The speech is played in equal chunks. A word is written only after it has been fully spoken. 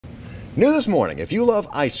New this morning, if you love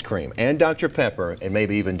ice cream and Dr. Pepper and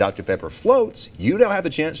maybe even Dr. Pepper floats, you now have the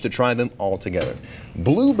chance to try them all together.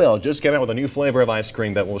 Bluebell just came out with a new flavor of ice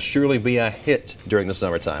cream that will surely be a hit during the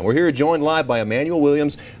summertime. We're here joined live by Emmanuel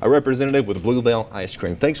Williams, a representative with Bluebell Ice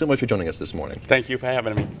Cream. Thanks so much for joining us this morning. Thank you for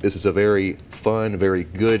having me. This is a very fun, very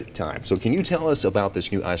good time. So can you tell us about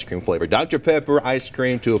this new ice cream flavor? Dr. Pepper ice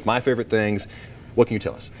cream, two of my favorite things. What can you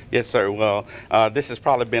tell us? Yes, sir. Well, this has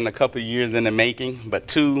probably been a couple of years in the making, but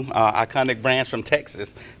two iconic brands from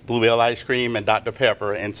Texas, Bluebell Ice Cream and Dr.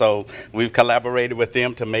 Pepper, and so we've collaborated with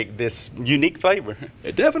them to make this unique flavor.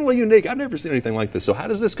 It's definitely unique. I've never seen anything like this. So how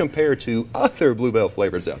does this compare to other Bluebell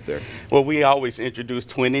flavors out there? Well, we always introduce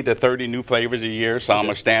 20 to 30 new flavors a year. Some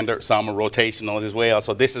are standard, some are rotational as well.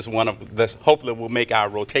 So this is one of this. Hopefully, we'll make our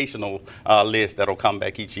rotational list that'll come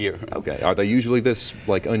back each year. Okay. Are they usually this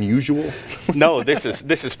like unusual? No. This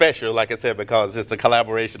is special, like I said, because it's a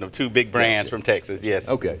collaboration of two big brands from Texas. Yes.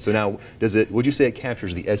 Okay. So now, would you say it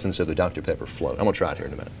captures the essence of the Dr. Pepper float? I'm gonna try it here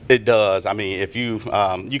in a minute. It does. I mean, if you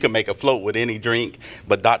can make a float with any drink,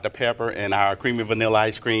 but Dr. Pepper and our creamy vanilla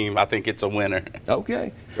ice cream, I think it's a winner.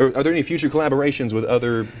 Okay. Are there any future collaborations with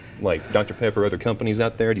other, like Dr. Pepper, other companies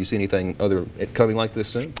out there? Do you see anything other coming like this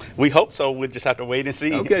soon? We hope so. We'll just have to wait and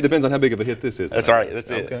see. Okay. It depends on how big of a hit this is. That's right. That's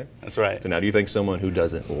it. Okay. That's right. So now, do you think someone who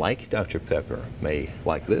doesn't like Dr. Pepper may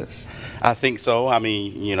like this? I think so. I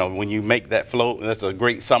mean, you know, when you make that float, that's a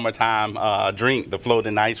great summertime drink, the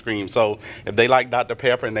floating ice cream. So if they like Dr.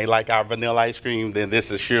 Pepper and they like our vanilla ice cream, then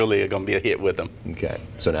this is surely going to be a hit with them. Okay.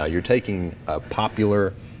 So now you're taking a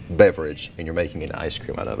popular beverage and you're making an ice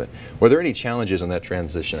cream out of it. Were there any challenges in that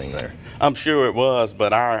transitioning there? I'm sure it was,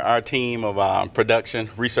 but our team of production,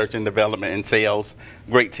 research and development, and sales,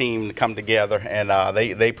 great team to come together, and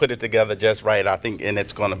they put it together just right, I think, and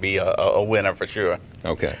it's going to be a winner for sure.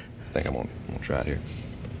 Okay. I think I'm going to try it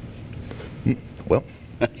here. Well.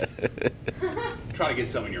 Try to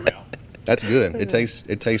get some in your mouth. That's good. It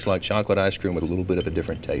tastes like chocolate ice cream with a little bit of a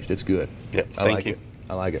different taste. It's good. Yep. Thank you.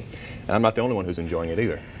 I like it. And I'm not the only one who's enjoying it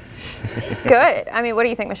either. Good. I mean, what do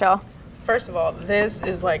you think, Michelle? First of all, this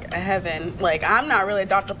is like a heaven. Like, I'm not really a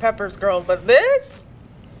Dr. Pepper's girl, but this,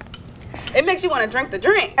 it makes you want to drink the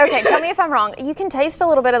drink. Okay, tell me if I'm wrong. You can taste a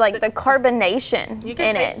little bit of like the carbonation You can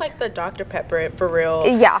in taste it. like the Dr. Pepper for real.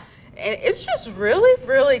 Yeah. And it's just really,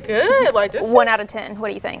 really good. Like this 1 out of 10. What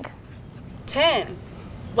do you think? 10.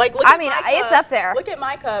 Like, look I at mean, my it's cup. up there. Look at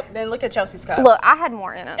my cup, then look at Chelsea's cup. Look, I had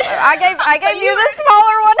more in it. I gave you the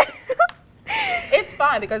smaller one. It's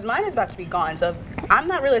fine because mine is about to be gone. So I'm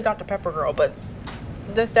not really a Dr. Pepper girl, but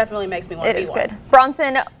this definitely makes me want to be one. It is good.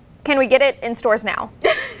 Bronson, can we get it in stores now?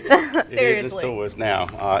 Seriously. It is in stores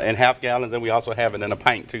now, in half gallons, and we also have it in a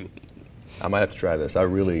pint too. I might have to try this. I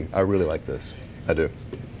really like this. I do.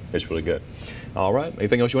 It's really good. All right.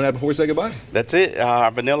 Anything else you want to add before we say goodbye? That's it.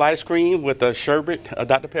 Vanilla ice cream with a sherbet, a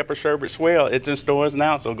Dr. Pepper sherbet swirl. It's in stores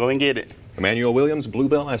now, so go and get it. Emmanuel Williams,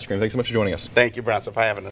 Bluebell Ice Cream. Thanks so much for joining us. Thank you, Bronson, for having us.